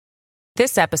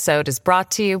This episode is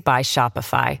brought to you by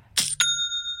Shopify.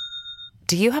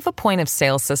 Do you have a point of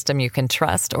sale system you can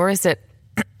trust, or is it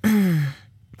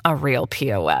a real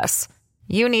POS?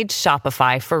 You need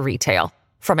Shopify for retail.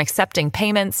 From accepting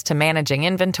payments to managing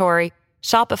inventory,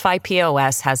 Shopify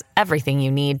POS has everything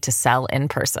you need to sell in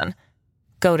person.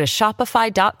 Go to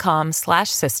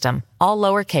shopify.com/system, all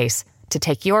lowercase, to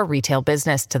take your retail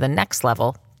business to the next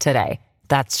level today.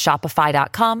 That's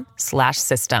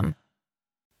shopify.com/system.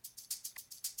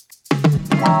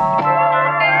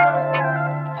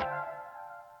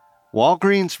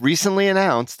 Walgreens recently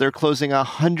announced they're closing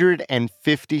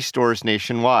 150 stores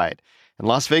nationwide, and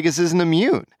Las Vegas isn't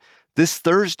immune. This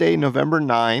Thursday, November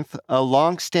 9th, a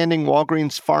long-standing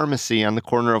Walgreens pharmacy on the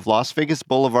corner of Las Vegas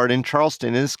Boulevard in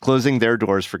Charleston is closing their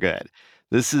doors for good.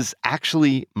 This is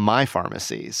actually my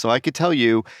pharmacy, so I could tell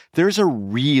you there's a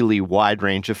really wide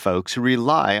range of folks who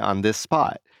rely on this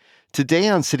spot. Today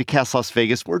on CityCast Las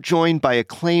Vegas, we're joined by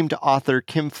acclaimed author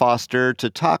Kim Foster to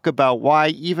talk about why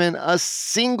even a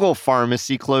single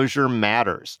pharmacy closure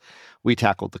matters. We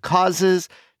tackled the causes,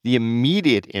 the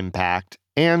immediate impact,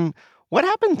 and what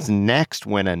happens next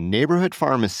when a neighborhood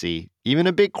pharmacy, even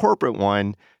a big corporate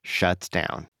one, shuts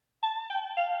down.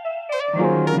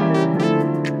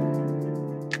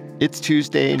 It's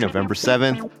Tuesday, November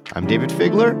 7th. I'm David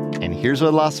Figler, and here's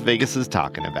what Las Vegas is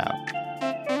talking about.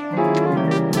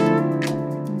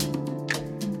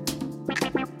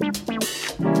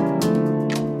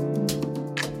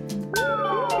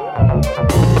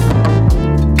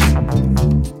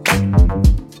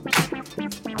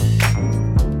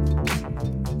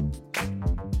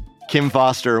 Kim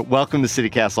Foster, welcome to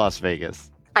CityCast Las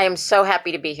Vegas. I am so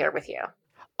happy to be here with you.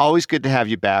 Always good to have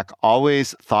you back.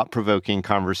 Always thought-provoking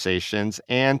conversations.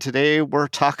 And today we're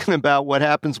talking about what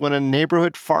happens when a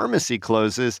neighborhood pharmacy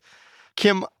closes.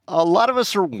 Kim, a lot of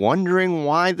us are wondering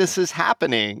why this is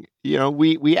happening. You know,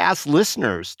 we asked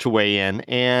listeners to weigh in.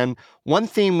 And one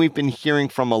theme we've been hearing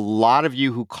from a lot of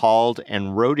you who called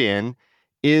and wrote in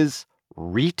is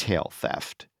retail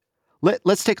theft.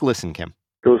 Let's take a listen, Kim.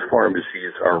 Those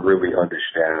pharmacies are really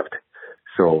understaffed.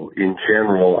 So in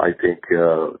general, I think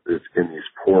in these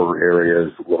poor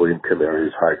areas, low-income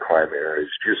areas, high-crime areas,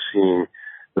 you're seeing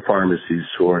the pharmacies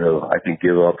sort of, I think,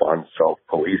 give up on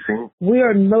self-policing. We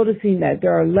are noticing that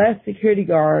there are less security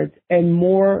guards and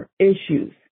more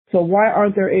issues. So why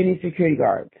aren't there any security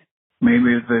guards?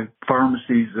 Maybe if the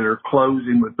pharmacies that are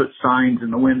closing would put signs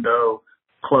in the window,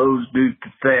 closed due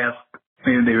to theft,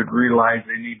 maybe they would realize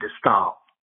they need to stop.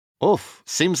 Oof,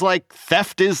 seems like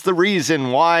theft is the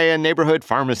reason why a neighborhood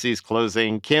pharmacy is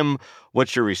closing. Kim,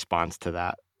 what's your response to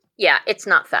that? Yeah, it's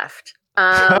not theft.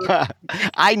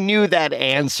 I knew that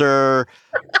answer,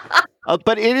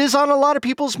 but it is on a lot of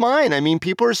people's mind. I mean,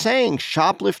 people are saying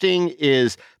shoplifting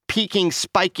is peaking,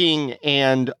 spiking,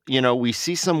 and, we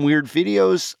see some weird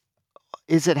videos.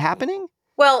 Is it happening?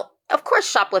 Well, of course,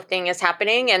 shoplifting is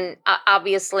happening. And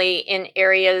obviously, in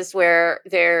areas where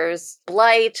there's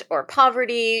blight or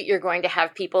poverty, you're going to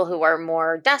have people who are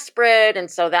more desperate. And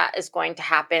so that is going to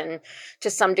happen to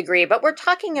some degree. But we're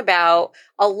talking about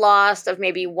a loss of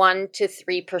maybe 1% to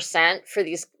 3% for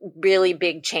these really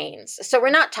big chains. So we're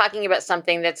not talking about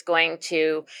something that's going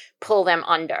to pull them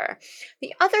under.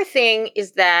 The other thing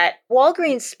is that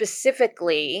Walgreens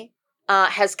specifically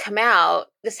has come out,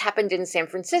 this happened in San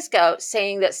Francisco,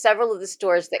 saying that several of the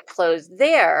stores that closed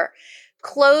there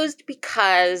closed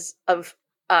because of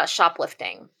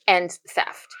shoplifting and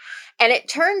theft. And it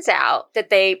turns out that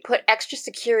they put extra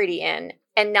security in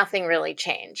and nothing really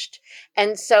changed.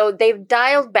 And so they've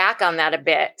dialed back on that a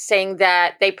bit, saying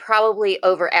that they probably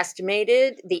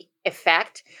overestimated the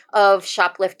effect of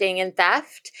shoplifting and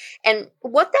theft. And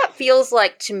what that feels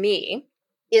like to me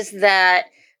is that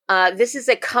this is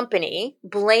a company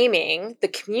blaming the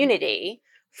community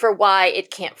for why it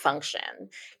can't function.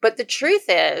 But the truth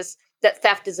is that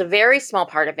theft is a very small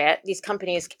part of it. These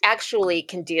companies actually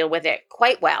can deal with it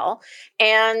quite well.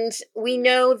 And we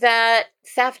know that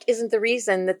theft isn't the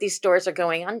reason that these stores are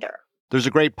going under. There's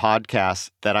a great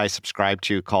podcast that I subscribe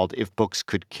to called If Books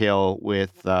Could Kill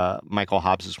with Michael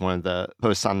Hobbs is one of the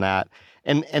hosts on that.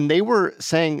 And they were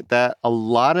saying that a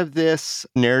lot of this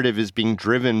narrative is being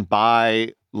driven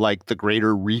by like the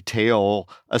Greater Retail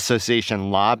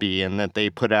Association lobby, and that they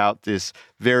put out this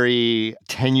very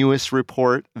tenuous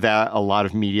report that a lot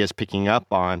of media is picking up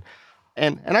on.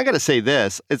 And I got to say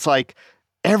this, it's like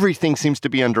everything seems to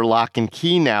be under lock and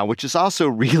key now, which is also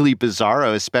really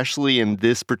bizarro, especially in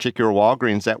this particular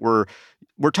Walgreens that we're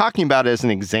we're talking about as an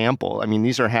example. I mean,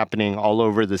 these are happening all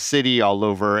over the city, all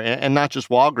over, and not just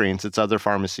Walgreens, it's other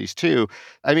pharmacies too.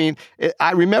 I mean,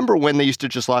 I remember when they used to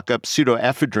just lock up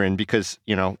pseudoephedrine because,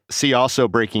 see also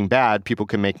Breaking Bad, people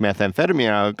can make methamphetamine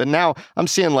out of it. But now I'm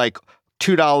seeing like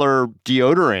 $2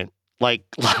 deodorant like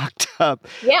locked up.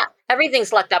 Yeah,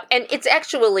 everything's locked up. And it's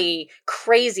actually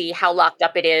crazy how locked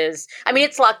up it is. I mean,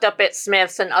 it's locked up at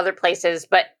Smith's and other places,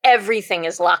 but everything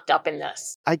is locked up in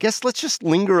this. I guess let's just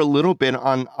linger a little bit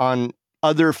on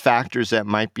other factors that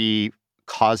might be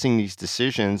causing these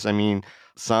decisions. I mean,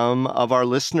 some of our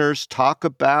listeners talk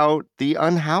about the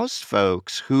unhoused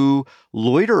folks who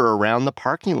loiter around the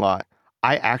parking lot.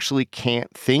 I actually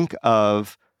can't think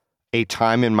of a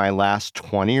time in my last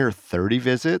 20 or 30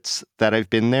 visits that I've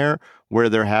been there where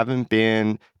there haven't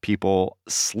been people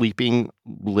sleeping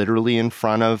literally in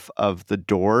front of the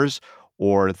doors,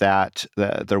 or that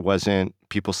there wasn't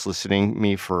people soliciting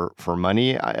me for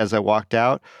money as I walked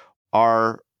out.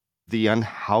 Are the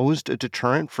unhoused a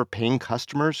deterrent for paying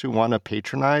customers who want to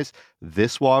patronize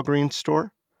this Walgreens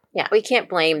store? Yeah, we can't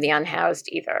blame the unhoused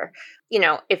either.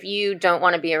 If you don't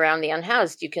want to be around the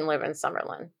unhoused, you can live in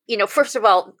Summerlin. First of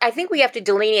all, I think we have to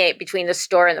delineate between the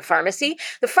store and the pharmacy.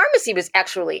 The pharmacy was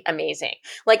actually amazing.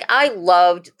 Like, I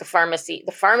loved the pharmacy,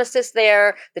 the pharmacists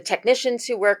there, the technicians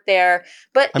who worked there.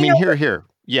 But I mean, here.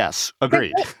 Yes,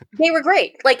 agreed. They were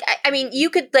great. Like, I mean, you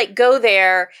could like go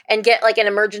there and get like an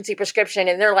emergency prescription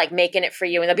and they're like making it for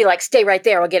you. And they'll be like, stay right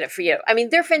there. I'll get it for you. I mean,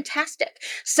 they're fantastic.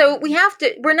 So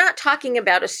we're not talking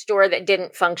about a store that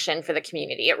didn't function for the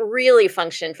community. It really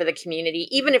functioned for the community.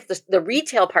 Even if the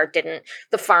retail part didn't,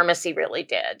 the pharmacy really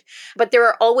did. But there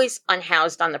are always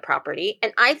unhoused on the property.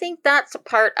 And I think that's a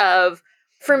part of,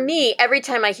 for me, every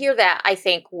time I hear that, I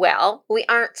think, well, we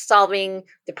aren't solving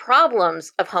the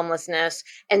problems of homelessness.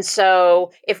 And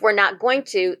so if we're not going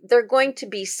to, they're going to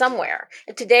be somewhere.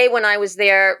 And today when I was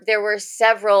there were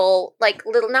several, like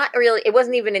little, not really, it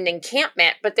wasn't even an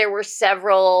encampment, but there were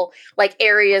several like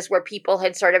areas where people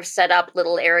had sort of set up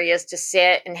little areas to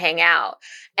sit and hang out.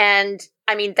 And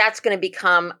I mean, that's going to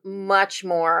become much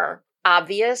more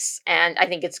obvious. And I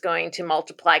think it's going to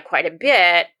multiply quite a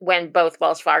bit when both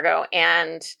Wells Fargo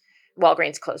and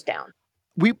Walgreens close down.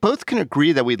 We both can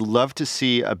agree that we'd love to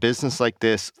see a business like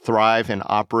this thrive and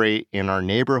operate in our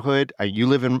neighborhood. You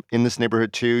live in this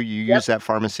neighborhood too. You use that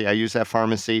pharmacy. I use that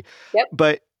pharmacy. Yep.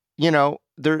 But,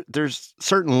 there's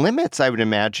certain limits, I would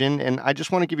imagine. And I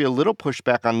just want to give you a little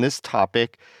pushback on this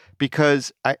topic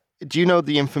because do you know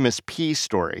the infamous pea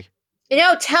story?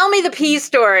 Tell me the pea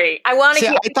story. I want to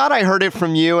hear. I thought I heard it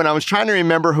from you, and I was trying to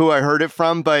remember who I heard it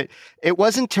from, but it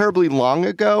wasn't terribly long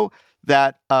ago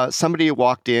that somebody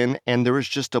walked in, and there was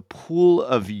just a pool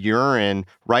of urine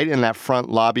right in that front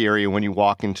lobby area when you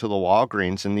walk into the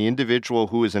Walgreens, and the individual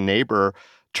who was a neighbor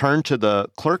turned to the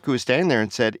clerk who was standing there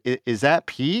and said, "Is that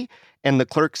pee?" And the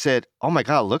clerk said, "Oh my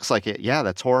God, it looks like it. Yeah,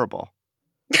 that's horrible."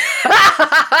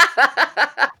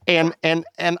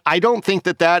 And I don't think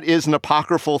that is an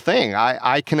apocryphal thing.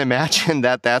 I can imagine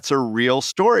that that's a real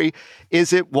story.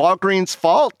 Is it Walgreens'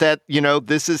 fault that,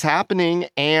 this is happening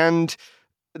and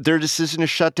their decision to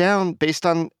shut down based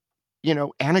on,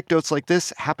 anecdotes like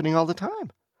this happening all the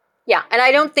time? Yeah. And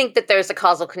I don't think that there's a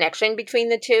causal connection between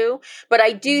the two, but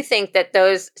I do think that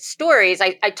those stories,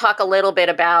 I talk a little bit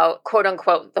about, quote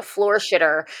unquote, the floor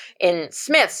shitter in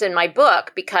Smith's in my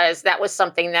book, because that was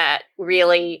something that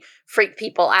really freaked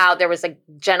people out. There was a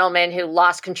gentleman who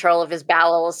lost control of his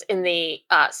bowels in the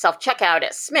self-checkout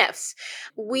at Smith's.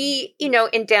 We,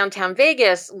 in downtown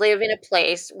Vegas, live in a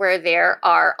place where there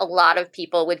are a lot of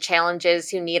people with challenges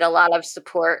who need a lot of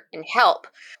support and help.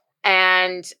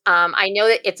 And I know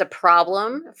that it's a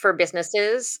problem for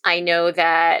businesses. I know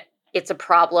that it's a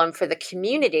problem for the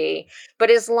community.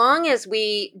 But as long as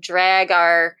we drag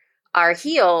our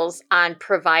heels on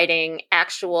providing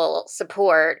actual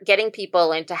support, getting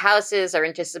people into houses or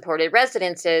into supported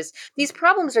residences, these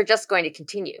problems are just going to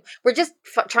continue. We're just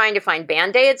trying to find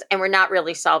Band-Aids, and we're not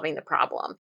really solving the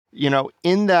problem.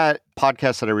 In that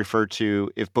podcast that I referred to,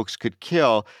 If Books Could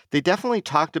Kill, they definitely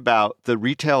talked about the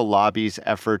retail lobby's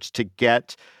efforts to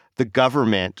get the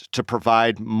government to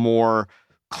provide more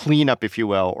cleanup, if you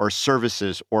will, or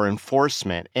services or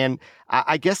enforcement. And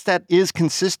I guess that is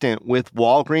consistent with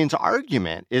Walgreens'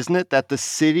 argument, isn't it? That the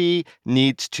city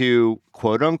needs to,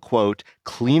 quote unquote,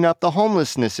 clean up the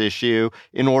homelessness issue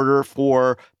in order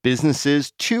for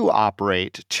businesses to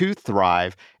operate, to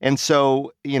thrive. And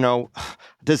so,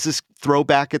 does this throw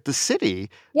back at the city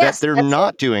that they're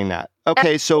not doing that?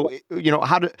 Okay, so,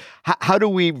 how do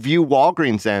we view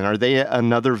Walgreens then? Are they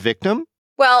another victim?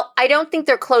 Well, I don't think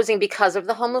they're closing because of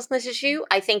the homelessness issue.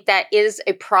 I think that is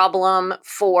a problem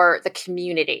for the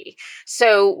community.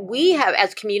 So we have,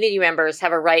 as community members,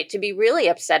 have a right to be really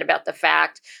upset about the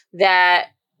fact that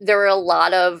there are a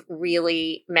lot of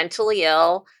really mentally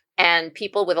ill and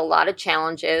people with a lot of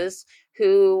challenges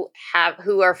who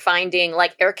are finding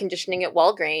like air conditioning at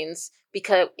Walgreens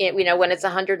because when it's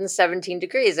 117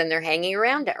 degrees and they're hanging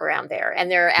around there and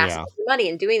they're asking Yeah. for money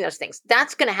and doing those things.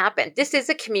 That's going to happen. This is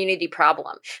a community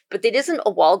problem, but it isn't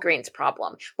a Walgreens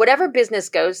problem. Whatever business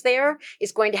goes there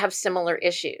is going to have similar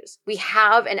issues. We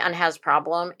have an unhoused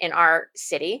problem in our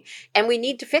city and we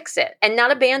need to fix it, and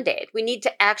not a Band-Aid. We need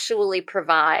to actually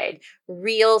provide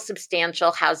real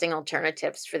substantial housing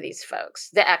alternatives for these folks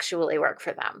that actually work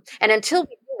for them. And until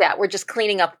we do that, we're just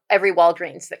cleaning up every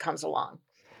Walgreens that comes along.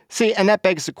 See, and that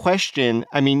begs the question.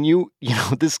 I mean,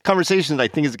 this conversation, I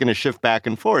think, is going to shift back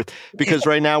and forth because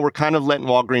right now we're kind of letting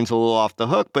Walgreens a little off the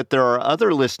hook, but there are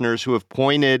other listeners who have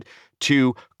pointed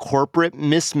to corporate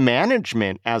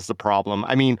mismanagement as the problem.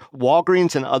 I mean,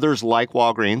 Walgreens and others like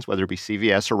Walgreens, whether it be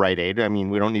CVS or Rite Aid, I mean,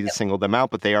 we don't need to single them out,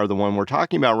 but they are the one we're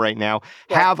talking about right now,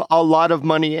 have a lot of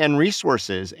money and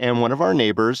resources. And one of our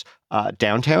neighbors,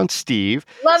 Downtown Steve,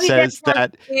 Love you, says Downtown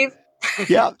that Steve.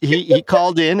 yeah, he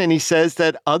called in and he says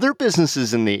that other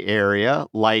businesses in the area,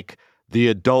 like the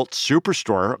adult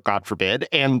superstore, God forbid,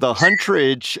 and the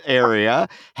Huntridge area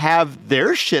have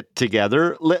their shit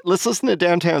together. Let's listen to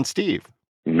Downtown Steve.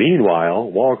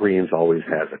 Meanwhile, Walgreens always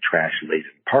has a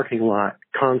trash-laden parking lot,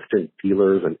 constant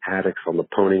dealers and addicts on the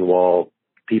pony wall,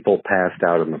 people passed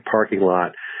out in the parking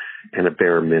lot, and a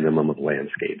bare minimum of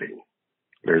landscaping.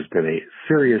 There's been a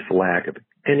serious lack of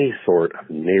any sort of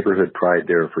neighborhood pride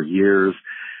there for years,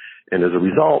 and as a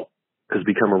result, has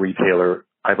become a retailer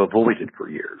I've avoided for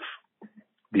years.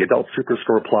 The adult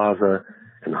superstore plaza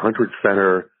and Huntridge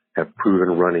Center have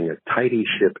proven running a tidy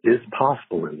ship is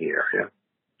possible in the area.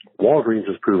 Walgreens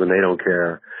has proven they don't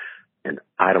care, and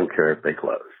I don't care if they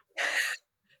close.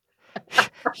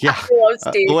 Yeah.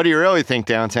 What do you really think,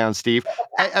 Downtown Steve?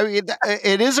 I mean,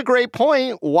 it is a great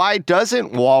point. Why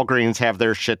doesn't Walgreens have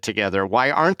their shit together?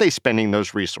 Why aren't they spending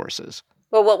those resources?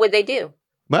 Well, what would they do?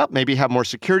 Well, maybe have more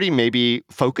security, maybe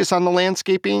focus on the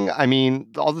landscaping. I mean,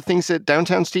 all the things that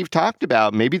Downtown Steve talked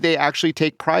about, maybe they actually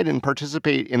take pride and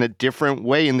participate in a different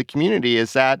way in the community.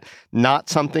 Is that not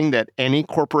something that any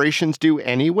corporations do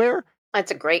anywhere? That's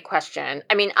a great question.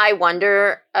 I mean, I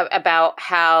wonder about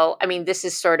how, this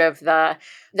is sort of the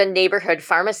neighborhood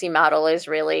pharmacy model has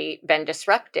really been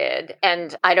disrupted.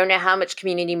 And I don't know how much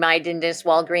community mindedness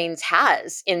Walgreens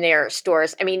has in their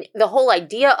stores. I mean, the whole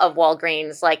idea of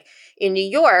Walgreens, like in New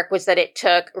York, was that it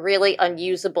took really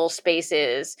unusable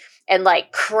spaces and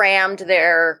like crammed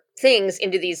their things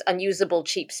into these unusable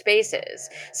cheap spaces.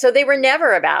 So they were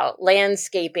never about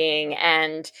landscaping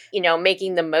and,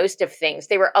 making the most of things.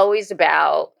 They were always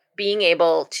about being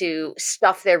able to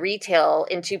stuff their retail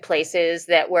into places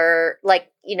that were like,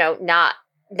 not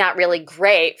really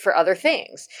great for other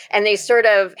things. And they sort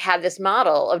of had this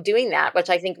model of doing that,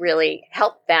 which I think really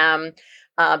helped them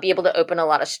be able to open a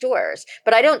lot of stores.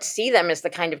 But I don't see them as the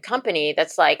kind of company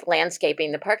that's like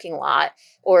landscaping the parking lot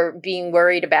or being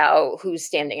worried about who's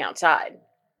standing outside.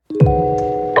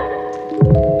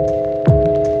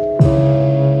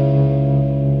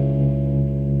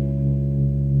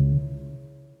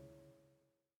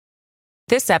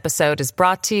 This episode is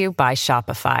brought to you by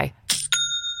Shopify.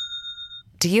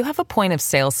 Do you have a point of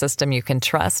sale system you can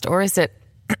trust, or is it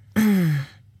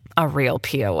a real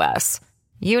POS?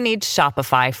 You need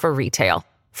Shopify for retail.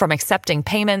 From accepting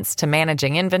payments to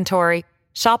managing inventory,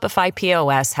 Shopify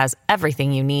POS has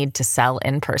everything you need to sell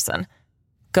in person.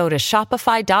 Go to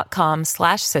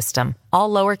shopify.com/system,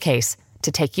 all lowercase,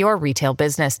 to take your retail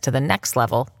business to the next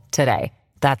level today.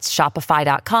 That's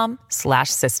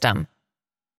shopify.com/system.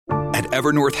 At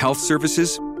Evernorth Health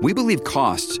Services, we believe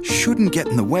costs shouldn't get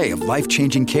in the way of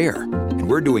life-changing care, and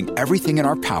we're doing everything in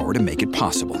our power to make it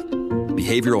possible.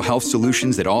 Behavioral health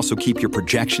solutions that also keep your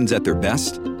projections at their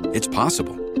best? It's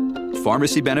possible.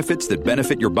 Pharmacy benefits that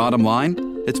benefit your bottom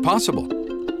line? It's possible.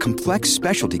 Complex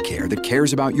specialty care that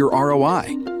cares about your ROI?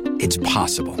 It's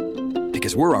possible.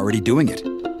 Because we're already doing it.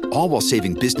 All while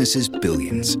saving businesses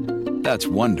billions. That's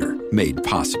Wonder made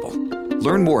possible.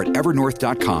 Learn more at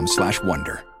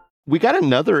evernorth.com/wonder. We got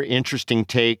another interesting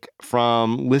take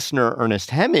from listener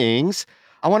Ernest Hemmings.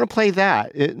 I want to play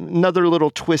that. Another little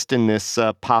twist in this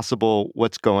possible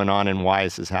what's going on and why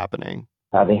this is happening.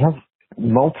 They have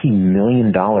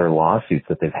multi-million-dollar lawsuits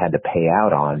that they've had to pay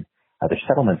out on. Their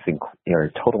settlements are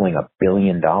totaling $1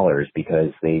 billion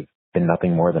because they've been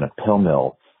nothing more than a pill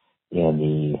mill in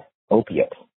the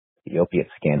opiate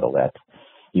scandal that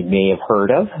you may have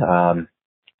heard of.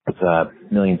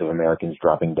 millions of Americans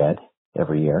dropping dead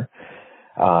every year.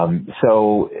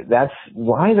 So that's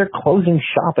why they're closing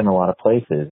shop in a lot of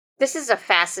places. This is a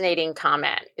fascinating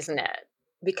comment, isn't it?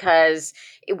 Because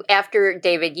after,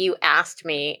 David, you asked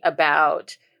me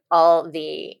about all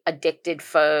the addicted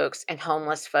folks and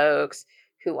homeless folks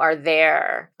who are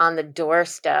there on the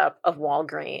doorstep of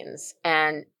Walgreens,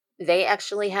 and they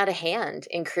actually had a hand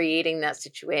in creating that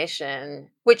situation,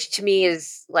 which to me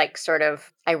is like sort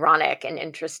of ironic and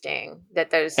interesting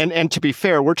that those. And to be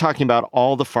fair, we're talking about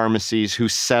all the pharmacies who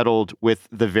settled with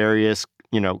the various,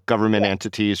 government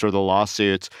entities or the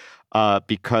lawsuits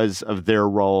because of their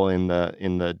role in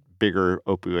the bigger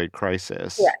opioid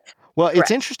crisis. Correct. Well, it's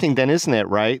Correct. interesting then, isn't it?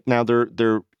 Right now,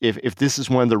 if this is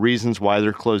one of the reasons why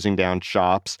they're closing down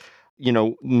shops,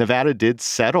 Nevada did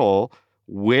settle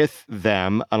with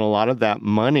them, and a lot of that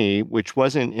money, which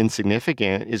wasn't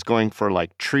insignificant, is going for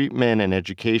like treatment and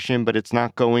education, but it's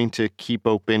not going to keep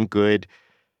open good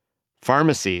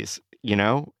pharmacies.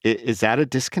 Is that a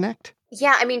disconnect?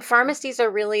 Yeah, I mean, pharmacies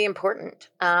are really important.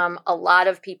 A lot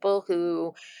of people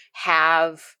who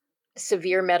have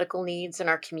severe medical needs in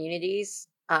our communities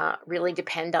really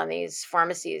depend on these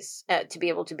pharmacies to be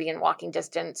able to be in walking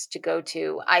distance to go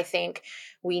to. I think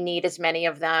we need as many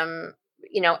of them,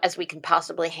 as we can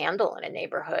possibly handle in a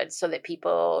neighborhood so that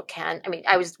people can. I mean,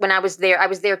 I was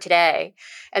there today,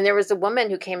 and there was a woman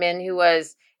who came in who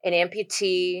was an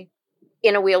amputee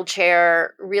in a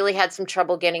wheelchair, really had some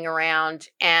trouble getting around,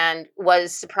 and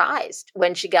was surprised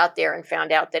when she got there and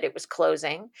found out that it was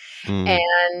closing,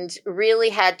 and really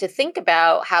had to think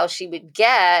about how she would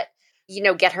get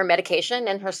her medication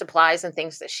and her supplies and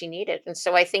things that she needed. And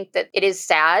so I think that it is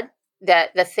sad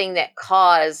that the thing that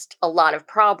caused a lot of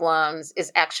problems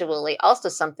is actually also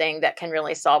something that can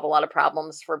really solve a lot of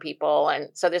problems for people. And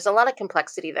so there's a lot of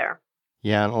complexity there.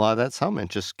 Yeah, and a lot of that's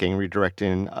settlement just getting redirected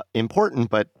in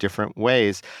important but different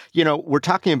ways. We're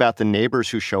talking about the neighbors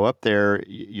who show up there.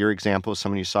 Your example of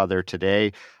someone you saw there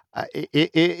today,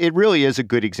 it really is a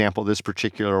good example, this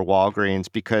particular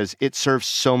Walgreens, because it serves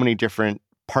so many different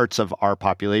parts of our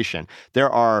population.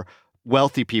 There are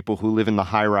wealthy people who live in the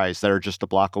high rise that are just a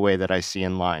block away that I see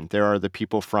in line. There are the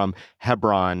people from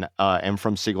Hebron and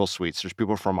from Siegel Suites. There's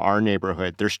people from our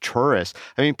neighborhood. There's tourists.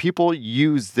 I mean, people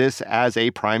use this as a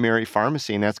primary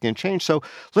pharmacy, and that's going to change. So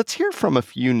let's hear from a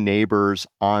few neighbors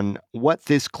on what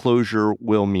this closure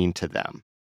will mean to them.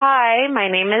 Hi, my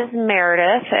name is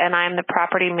Meredith, and I'm the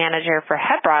property manager for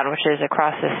Hebron, which is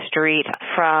across the street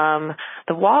from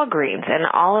the Walgreens, and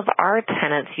all of our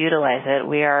tenants utilize it.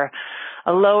 We are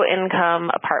a low-income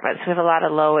apartment, so we have a lot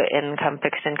of low-income,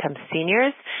 fixed-income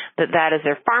seniors that is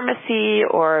their pharmacy,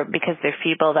 or because they're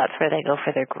feeble, that's where they go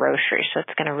for their groceries. So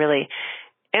it's going to really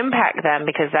impact them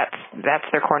because that's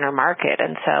their corner market.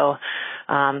 And so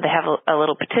they have a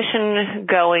little petition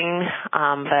going,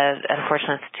 but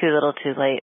unfortunately it's too little too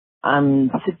late. I'm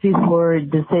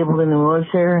 64, disabled in a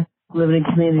wheelchair, live in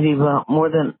a community of about more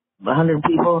than 100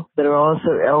 people that are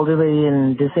also elderly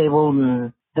and disabled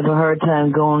and have a hard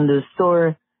time going to the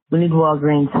store. We need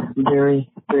Walgreens very,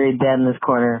 very bad in this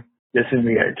corner. This would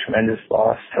be a tremendous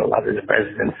loss to a lot of the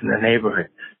residents in the neighborhood.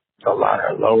 A lot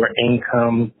are lower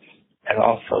income and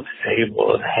also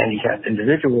disabled, handicapped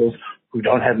individuals who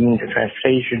don't have means of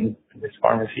transportation. When this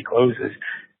pharmacy closes,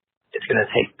 it's going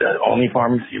to take the only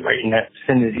pharmacy right in that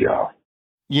vicinity off.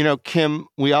 Kim,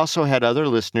 we also had other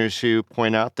listeners who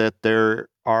point out that there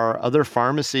are other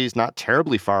pharmacies not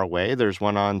terribly far away. There's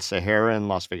one on Sahara and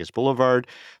Las Vegas Boulevard.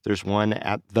 There's one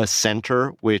at the Center,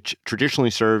 which traditionally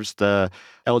serves the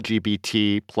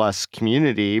LGBT plus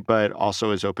community, but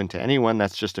also is open to anyone.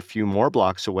 That's just a few more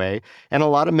blocks away. And a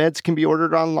lot of meds can be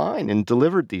ordered online and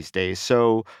delivered these days.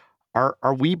 So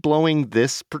are we blowing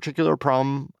this particular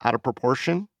problem out of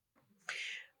proportion?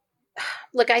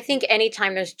 Look, I think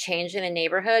anytime there's change in a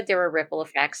neighborhood, there are ripple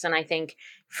effects. And I think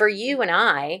for you and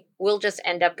I, we'll just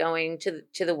end up going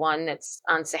to the one that's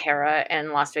on Sahara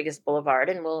and Las Vegas Boulevard,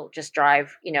 and we'll just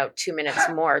drive, 2 minutes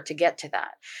more to get to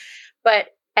that. But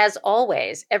as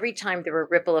always, every time there are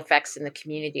ripple effects in the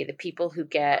community, the people who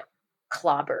get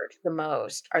clobbered the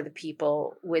most are the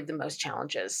people with the most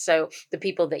challenges. So the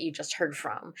people that you just heard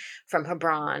from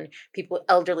Hebron, people,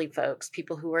 elderly folks,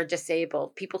 people who are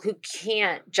disabled, people who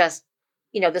can't just,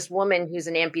 this woman who's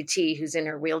an amputee, who's in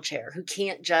her wheelchair, who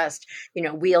can't just,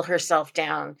 wheel herself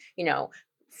down,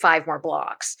 5 more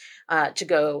blocks to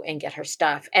go and get her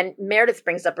stuff. And Meredith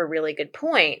brings up a really good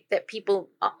point that people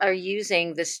are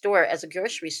using this store as a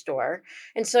grocery store.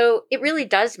 And so it really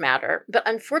does matter. But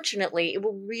unfortunately, it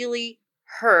will really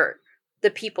hurt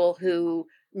the people who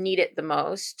need it the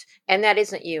most. And that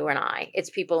isn't you and I. It's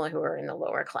people who are in the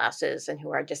lower classes and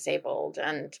who are disabled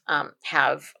and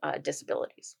have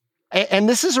disabilities. And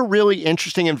this is a really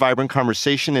interesting and vibrant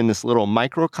conversation in this little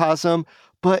microcosm.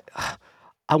 But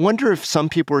I wonder if some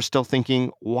people are still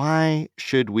thinking, why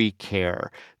should we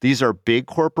care? These are big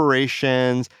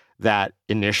corporations that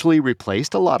initially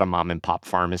replaced a lot of mom and pop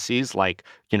pharmacies like,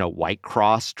 White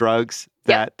Cross drugs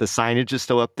that the signage is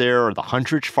still up there, or the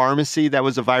Huntridge Pharmacy that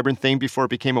was a vibrant thing before it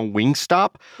became a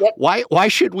Wingstop. Yep. Why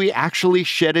should we actually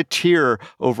shed a tear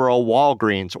over a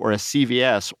Walgreens or a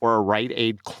CVS or a Rite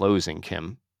Aid closing,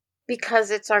 Kim?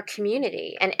 Because it's our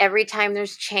community. And every time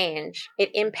there's change, it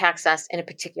impacts us in a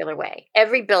particular way.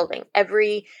 Every building,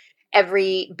 every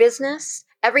business,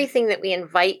 everything that we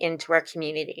invite into our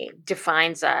community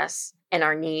defines us and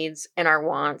our needs and our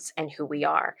wants and who we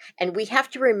are. And we have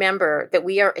to remember that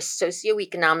we are a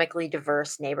socioeconomically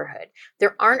diverse neighborhood.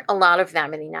 There aren't a lot of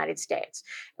them in the United States.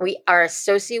 We are a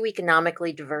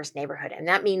socioeconomically diverse neighborhood. And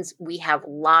that means we have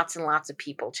lots and lots of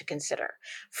people to consider,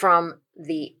 from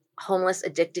the homeless,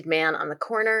 addicted man on the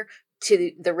corner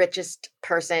to the richest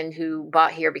person who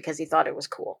bought here because he thought it was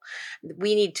cool.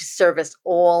 We need to service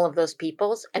all of those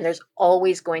peoples, and there's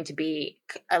always going to be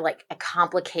a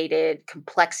complicated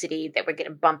complexity that we're going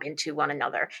to bump into one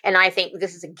another. And I think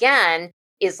this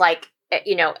is like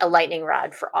a lightning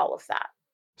rod for all of that.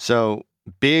 So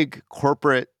big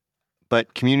corporate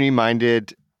but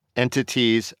community-minded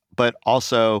entities, but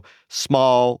also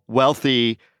small,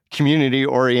 wealthy,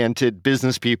 community-oriented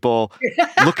business people.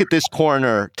 Look at this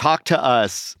corner. Talk to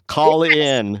us. Call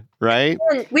in, right?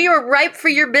 We are ripe for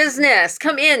your business.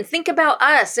 Come in. Think about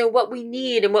us and what we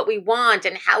need and what we want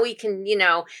and how we can,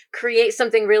 create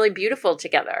something really beautiful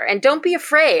together. And don't be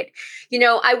afraid.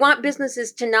 I want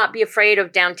businesses to not be afraid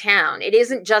of downtown. It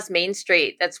isn't just Main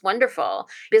Street. That's wonderful.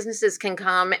 Businesses can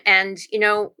come and,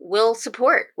 we'll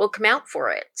support. We'll come out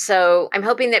for it. So I'm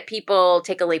hoping that people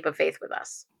take a leap of faith with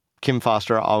us. Kim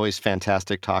Foster, always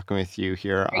fantastic talking with you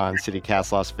here on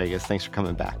CityCast Las Vegas. Thanks for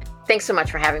coming back. Thanks so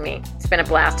much for having me. It's been a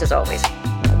blast as always.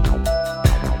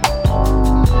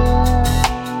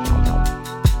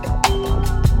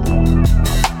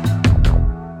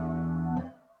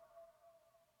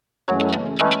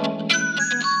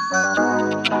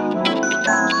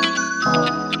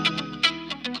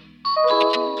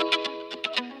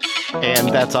 And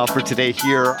that's all for today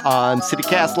here on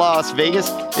CityCast Las Vegas.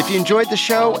 If you enjoyed the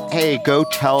show, hey, go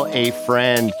tell a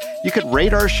friend. You could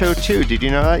rate our show too. Did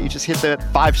you know that? You just hit the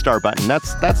 5-star button.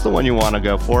 That's the one you want to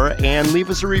go for. And leave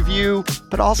us a review,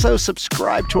 but also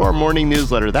subscribe to our morning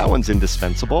newsletter. That one's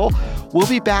indispensable. We'll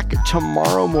be back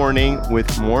tomorrow morning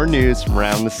with more news from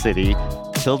around the city.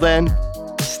 Till then,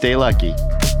 stay lucky.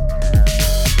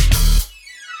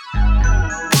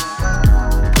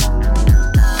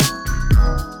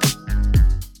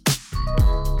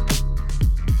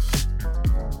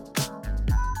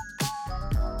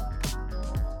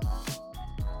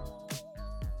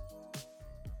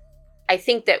 I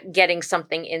think that getting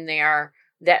something in there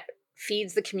that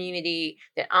feeds the community,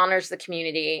 that honors the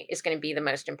community, is going to be the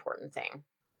most important thing.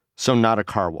 So not a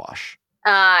car wash.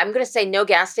 I'm going to say no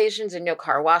gas stations and no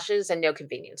car washes and no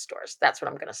convenience stores. That's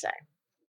what I'm going to say.